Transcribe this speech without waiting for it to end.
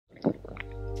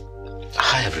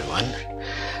Hi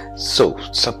everyone. So,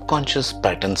 subconscious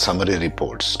pattern summary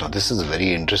reports. Now this is a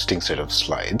very interesting set of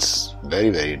slides.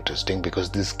 Very interesting,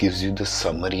 because this gives you the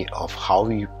summary of how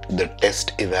the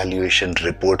test evaluation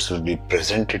reports will be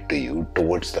presented to you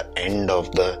towards the end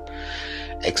of the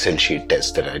Excel sheet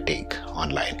test that I take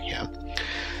online here.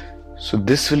 So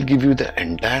this will give you the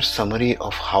entire summary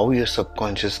of how your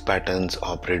subconscious patterns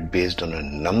operate based on a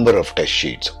number of test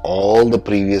sheets, all the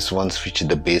previous ones which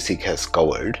the basic has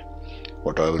covered,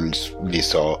 what we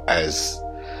saw as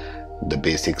the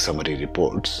basic summary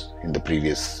reports in the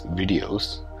previous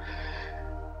videos.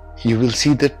 You will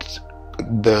see that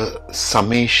the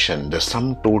summation, the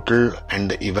sum total and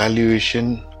the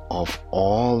evaluation of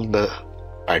all the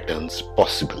patterns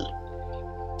possible.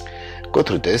 Go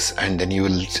through this and then you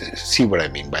will see what I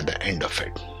mean by the end of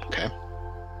it. Okay.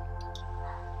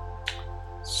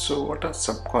 So what are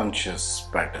subconscious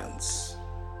patterns?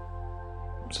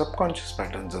 Subconscious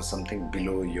patterns are something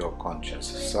below your conscious,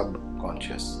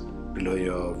 subconscious, below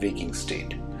your waking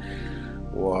state.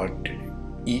 What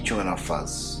each one of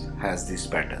us has these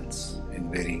patterns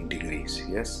in varying degrees.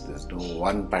 Yes, there's no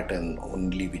one pattern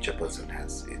only which a person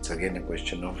has. It's again a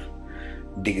question of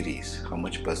degrees, how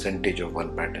much percentage of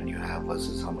one pattern you have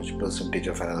versus how much percentage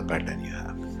of another pattern you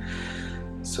have.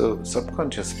 So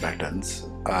subconscious patterns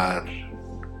are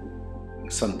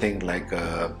something like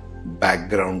a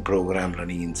background program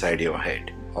running inside your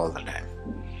head all the time.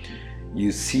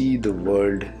 You see the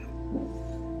world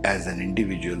as an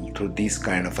individual through this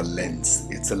kind of a lens.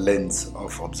 It's a lens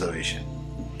of observation,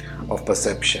 of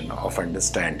perception, of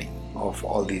understanding, of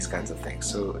all these kinds of things.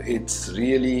 So it's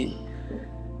really,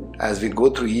 as we go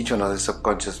through each one of the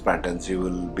subconscious patterns, you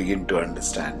will begin to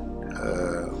understand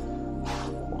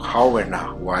how and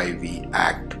why we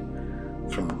act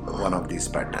from one of these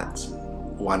patterns,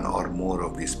 one or more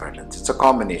of these patterns. It's a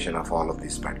combination of all of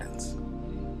these patterns.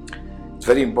 It's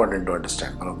very important to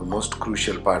understand. One of the most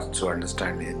crucial parts to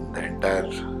understand in the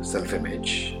entire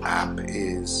self-image app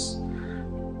is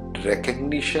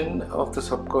recognition of the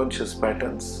subconscious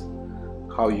patterns,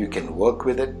 how you can work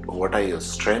with it, what are your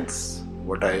strengths,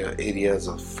 what are your areas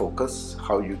of focus,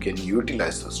 how you can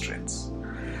utilize those strengths.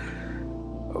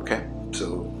 Okay,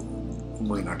 so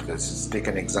moving on to this, let's take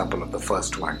an example of the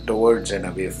first one, towards and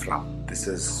away from. This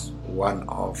is one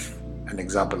of an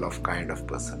example of kind of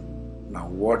person. Now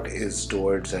what is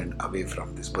towards and away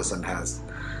from? This person has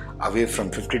away from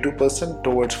 52%,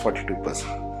 towards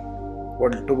 42%.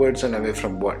 What towards and away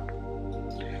from what?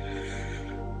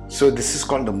 So this is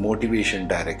called the motivation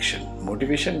direction.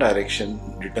 Motivation direction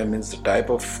determines the type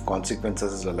of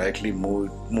consequences that likely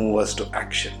move us to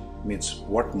action. Means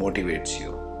what motivates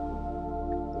you.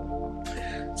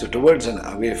 So towards and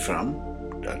away from,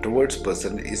 towards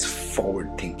person is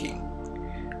forward thinking,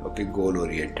 okay, goal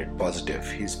oriented,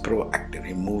 positive, he's proactive,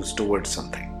 he moves towards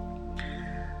something.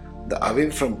 The away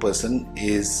from person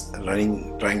is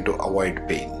trying to avoid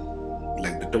pain.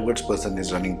 Like the towards person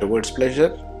is running towards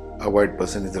pleasure, avoid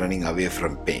person is running away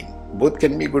from pain. Both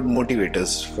can be good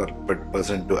motivators for a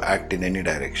person to act in any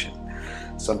direction.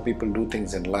 Some people do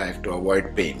things in life to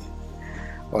avoid pain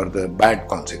or the bad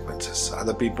consequences.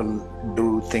 Other people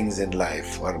do things in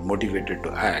life or are motivated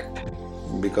to act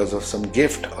because of some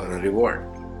gift or a reward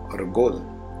or a goal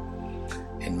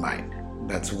in mind.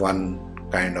 That's one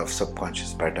kind of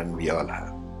subconscious pattern we all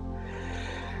have.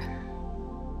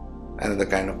 Another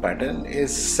kind of pattern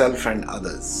is self and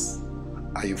others.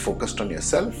 Are you focused on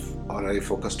yourself or are you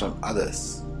focused on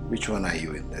others? Which one are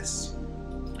you in this?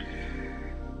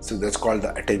 So that's called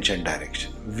the attention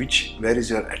direction. Where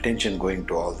is your attention going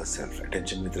to all the self?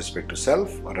 Attention with respect to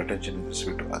self or attention with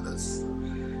respect to others?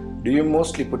 Do you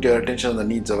mostly put your attention on the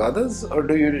needs of others, or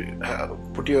do you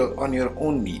put on your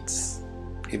own needs?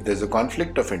 If there's a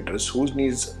conflict of interest, whose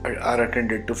needs are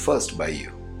attended to first by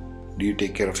you? Do you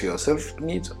take care of yourself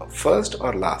needs first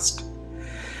or last?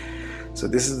 So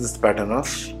this is this pattern of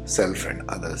self and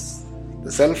others.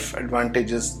 The self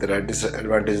advantages, there are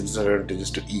disadvantages and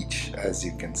disadvantages to each, as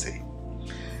you can see.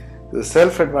 The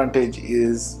self advantage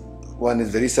is, one is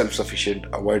very self-sufficient,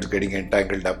 avoids getting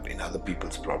entangled up in other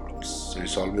people's problems. So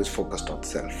it's always focused on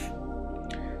self.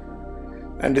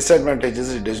 And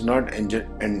disadvantages, it does not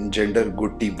engender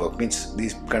good teamwork. Means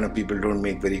these kind of people don't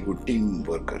make very good team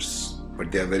workers,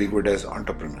 but they are very good as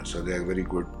entrepreneurs. So they are very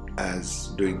good as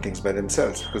doing things by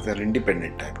themselves because they are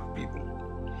independent type of people.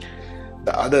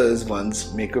 The others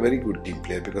ones make a very good team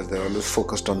player because they're always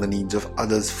focused on the needs of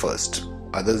others first.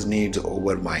 Others' needs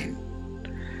over mine.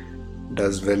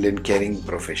 Does well in caring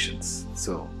professions.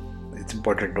 So it's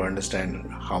important to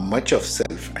understand how much of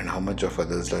self and how much of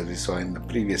others, as we saw in the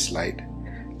previous slide,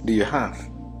 do you have.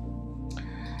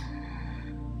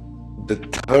 The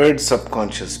third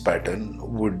subconscious pattern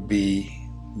would be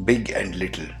big and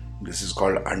little. This is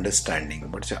called understanding.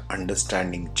 What's your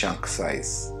understanding chunk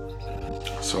size?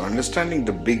 So understanding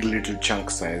the big little chunk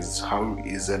size, how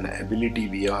is an ability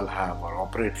we all have or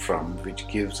operate from, which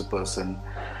gives a person,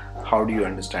 how do you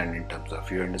understand in terms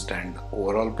of, you understand the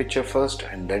overall picture first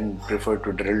and then prefer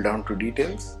to drill down to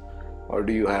details? Or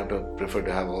do you have to prefer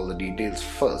to have all the details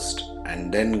first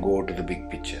and then go to the big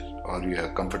picture? Or you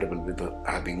are comfortable with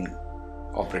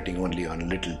operating only on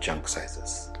little chunk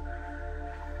sizes?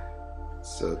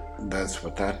 So that's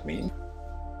what that means.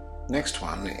 Next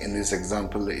one in this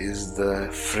example is the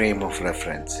frame of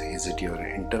reference. Is it your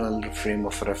internal frame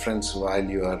of reference while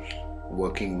you are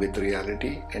working with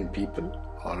reality and people,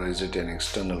 or is it an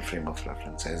external frame of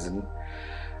reference? As in,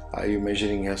 are you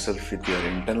measuring yourself with your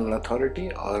internal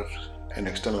authority, or an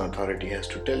external authority has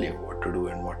to tell you what to do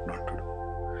and what not to do?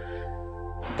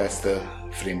 That's the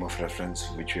frame of reference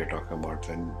which we are talking about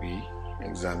when we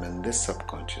examine this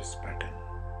subconscious pattern.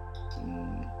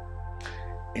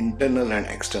 Internal and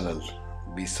external.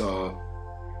 We saw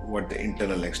what the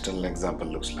internal external example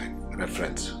looks like.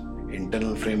 Reference.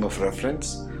 Internal frame of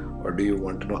reference, or do you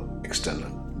want to know external?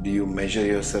 Do you measure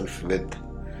yourself with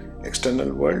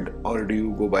external world, or do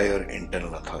you go by your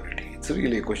internal authority? It's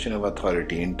really a question of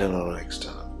authority, internal or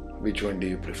external. Which one do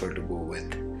you prefer to go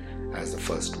with as the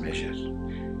first measure?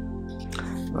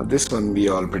 Now this one we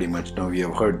all pretty much know. We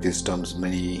have heard these terms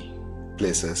many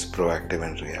places, proactive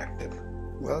and reactive.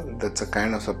 Well, that's a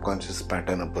kind of subconscious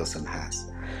pattern a person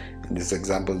has. In this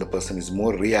example, the person is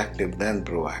more reactive than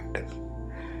proactive.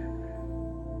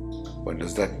 What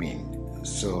does that mean?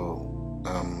 So,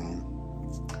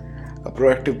 a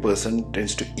proactive person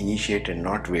tends to initiate and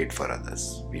not wait for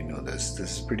others. We know this.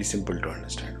 This is pretty simple to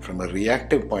understand. From a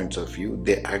reactive point of view,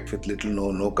 they act with little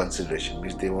no consideration,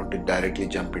 which they want to directly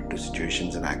jump into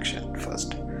situations and action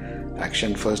first.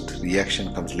 Action first,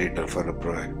 reaction comes later for a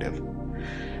proactive.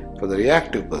 For the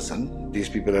reactive person, these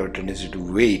people have a tendency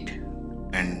to wait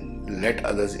and let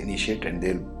others initiate, and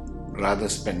they'll rather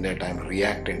spend their time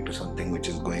reacting to something which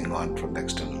is going on from the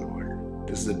external world.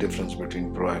 This is the difference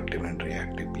between proactive and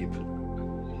reactive people.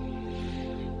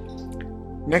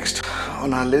 Next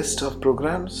on our list of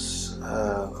programs,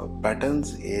 of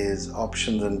patterns, is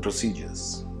options and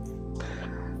procedures.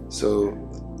 So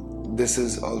this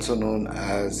is also known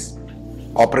as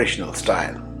operational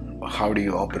style. How do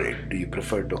you operate? Do you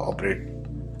prefer to operate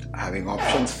having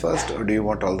options first, or do you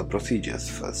want all the procedures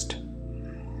first?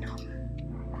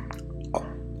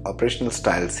 Operational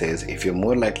style says if you're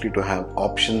more likely to have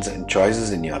options and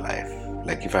choices in your life,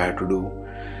 like if I had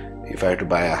to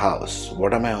buy a house,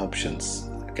 what are my options?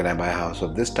 Can I buy a house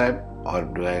of this type, or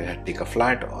do I take a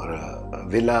flat or a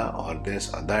villa or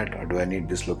this or that, or do I need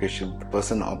this location? The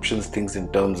person options things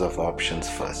in terms of options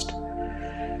first.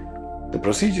 The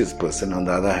procedures person, on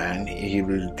the other hand, he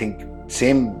will think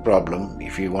same problem.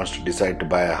 If he wants to decide to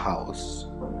buy a house,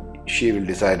 she will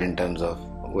decide in terms of,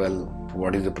 well,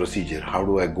 what is the procedure? How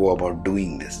do I go about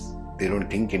doing this? They don't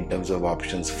think in terms of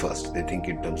options first. They think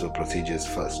in terms of procedures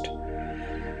first.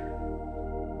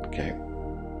 Okay.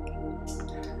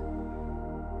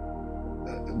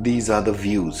 These are the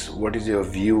views. What is your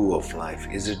view of life?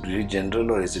 Is it very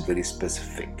general or is it very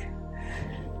specific?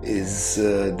 Is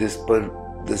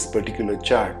this particular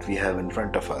chart we have in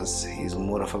front of us is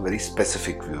more of a very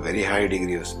specific view, very high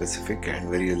degree of specific and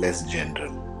very less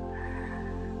general.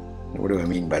 What do I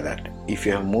mean by that? If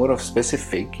you have more of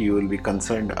specific, you will be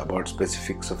concerned about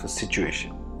specifics of a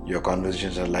situation. Your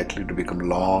conversations are likely to become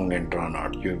long and drawn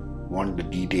out. You want the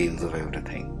details of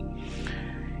everything.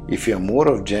 If you are more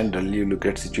of general, you look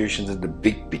at situations in the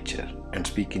big picture and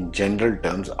speak in general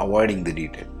terms, avoiding the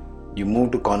detail. You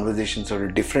move to conversations on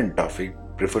a different topic,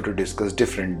 prefer to discuss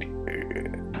different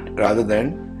rather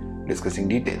than discussing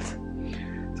details.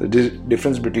 So this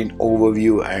difference between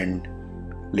overview and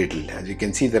little, as you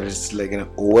can see, there is like an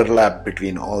overlap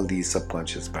between all these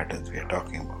subconscious patterns we are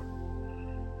talking about.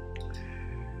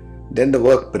 Then the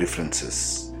work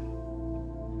preferences.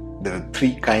 There are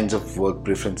three kinds of work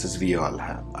preferences we all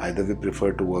have. Either we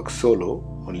prefer to work solo,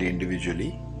 only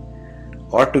individually,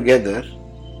 or together,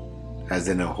 as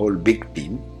in a whole big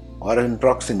team, or in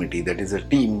proximity, that is a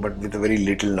team but with a very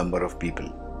little number of people,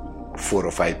 4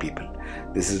 or 5 people.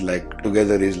 This is like,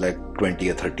 together is like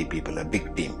 20 or 30 people, a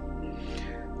big team.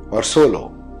 Or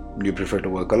solo, you prefer to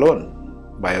work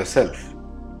alone, by yourself.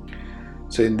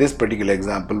 So in this particular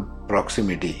example,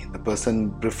 proximity, the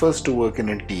person prefers to work in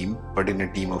a team, but in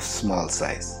a team of small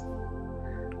size,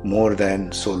 more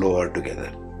than solo or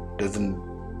together.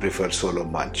 Doesn't prefer solo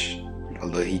much,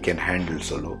 although he can handle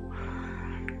solo.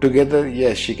 Together,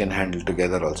 yes, she can handle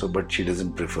together also, but she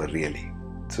doesn't prefer really.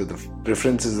 So the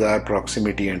preferences are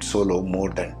proximity and solo more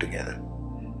than together.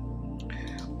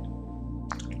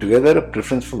 Together, a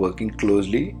preference for working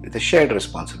closely with a shared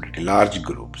responsibility, large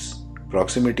groups.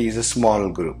 Proximity is a small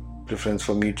group, preference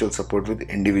for mutual support with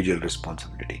individual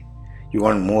responsibility. You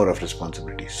want more of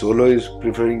responsibility. Solo is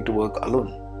preferring to work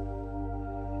alone.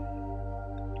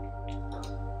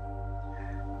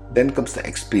 Then comes the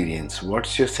experience.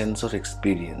 What's your sense of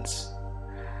experience?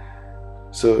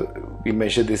 So we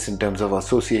measure this in terms of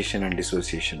association and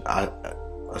dissociation.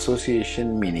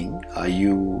 Association meaning, are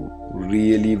you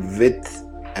really with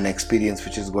an experience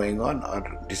which is going on,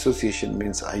 or dissociation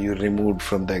means, are you removed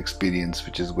from the experience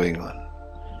which is going on?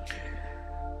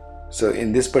 So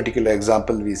in this particular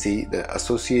example, we see the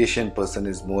association person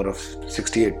is more of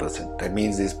 68%. That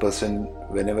means this person,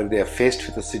 whenever they are faced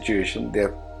with a situation, they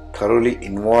are thoroughly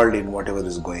involved in whatever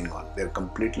is going on. They are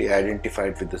completely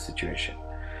identified with the situation.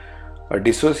 A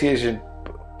dissociation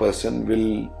person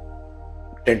will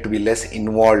tend to be less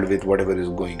involved with whatever is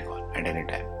going on at any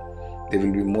time. They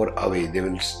will be more away. They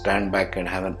will stand back and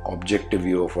have an objective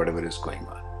view of whatever is going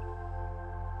on.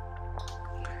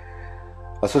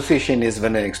 Association is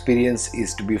when an experience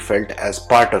is to be felt as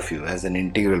part of you, as an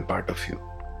integral part of you,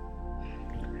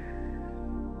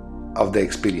 of the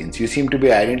experience. You seem to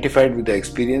be identified with the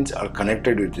experience or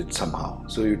connected with it somehow.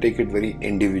 So you take it very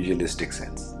individualistic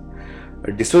sense.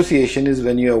 A dissociation is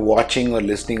when you are watching or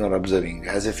listening or observing,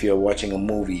 as if you are watching a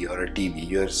movie or a TV.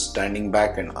 You are standing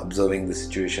back and observing the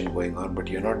situation going on, but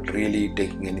you are not really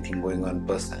taking anything going on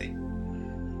personally.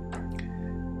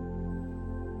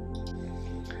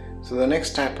 So the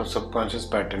next type of subconscious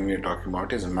pattern we are talking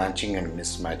about is matching and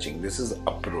mismatching. This is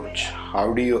approach.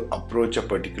 How do you approach a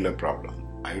particular problem?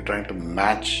 Are you trying to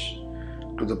match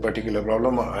to the particular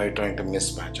problem, or are you trying to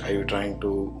mismatch? Are you trying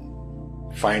to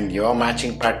find your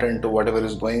matching pattern to whatever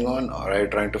is going on, or are you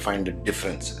trying to find the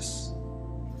differences?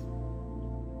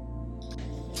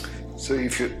 So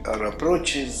if your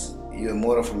approach is you're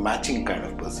more of a matching kind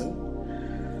of person,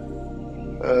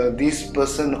 this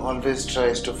person always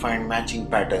tries to find matching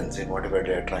patterns in whatever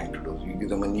they are trying to do. You give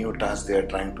them a new task, they are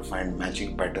trying to find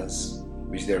matching patterns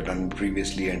which they have done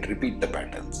previously and repeat the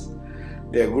patterns.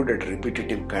 They are good at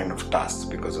repetitive kind of tasks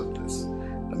because of this.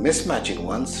 The mismatching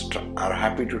ones are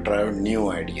happy to try out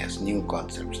new ideas, new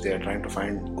concepts. They are trying to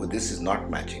find, oh, this is not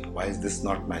matching. Why is this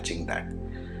not matching that?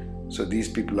 So these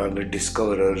people are the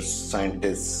discoverers,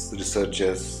 scientists,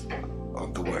 researchers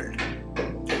of the world.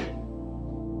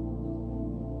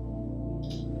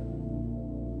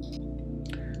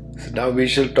 So now we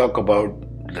shall talk about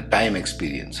the time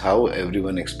experience, how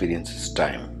everyone experiences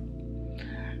time.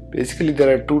 Basically,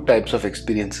 there are two types of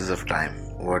experiences of time.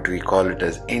 What we call it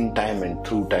as in time and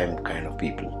through time kind of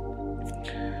people.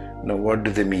 Now, what do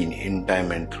they mean, in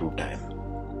time and through time?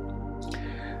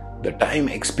 The time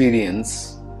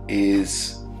experience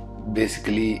is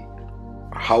basically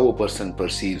how a person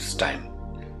perceives time.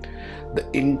 The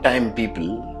in time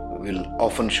people will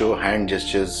often show hand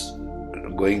gestures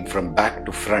going from back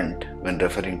to front when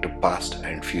referring to past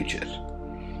and future,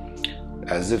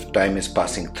 as if time is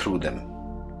passing through them,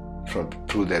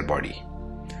 through their body.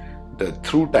 The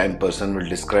through time person will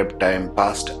describe time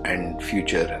past and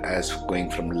future as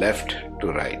going from left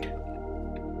to right.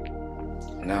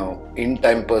 Now, in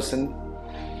time person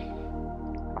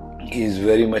is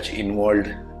very much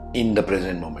involved in the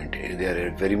present moment. They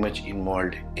are very much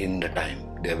involved in the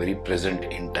time. They are very present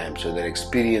in time. So their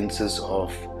experiences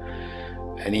of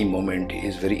any moment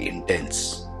is very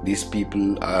intense. These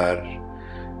people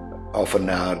often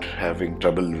are having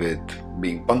trouble with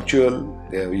being punctual.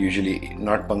 They are usually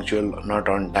not punctual, not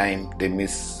on time. They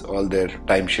miss all their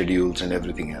time schedules and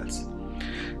everything else.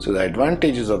 So the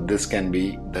advantages of this can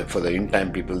be that for the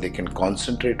in-time people, they can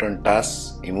concentrate on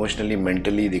tasks emotionally,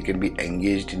 mentally. They can be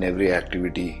engaged in every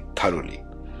activity thoroughly.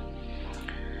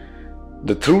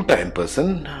 The through-time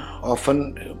person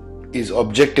often is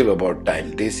objective about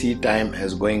time. They see time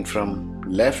as going from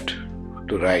left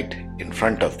to right in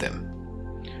front of them.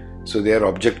 So they are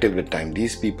objective with time.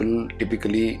 These people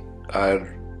typically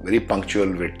are very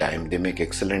punctual with time. They make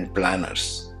excellent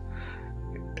planners.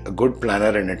 A good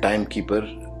planner and a timekeeper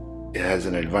has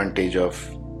an advantage of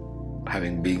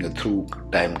being a through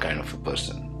time kind of a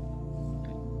person.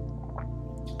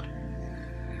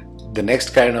 The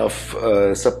next kind of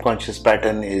subconscious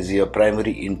pattern is your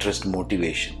primary interest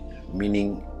motivation,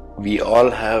 meaning we all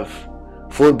have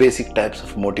 4 basic types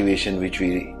of motivation which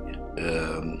we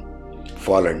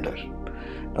fall under.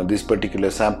 Now this particular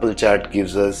sample chart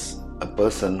gives us a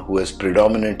person who has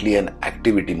predominantly an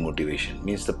activity motivation,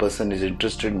 means the person is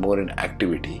interested more in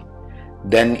activity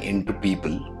than into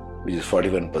people, which is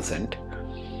 41%,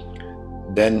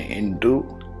 then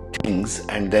into things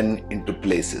and then into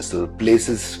places. So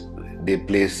places they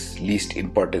place least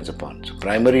importance upon. So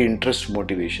primary interest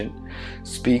motivation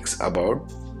speaks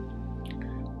about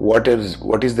what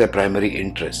is their primary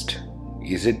interest.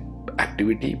 Is it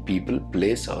activity, people,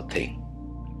 place, or thing?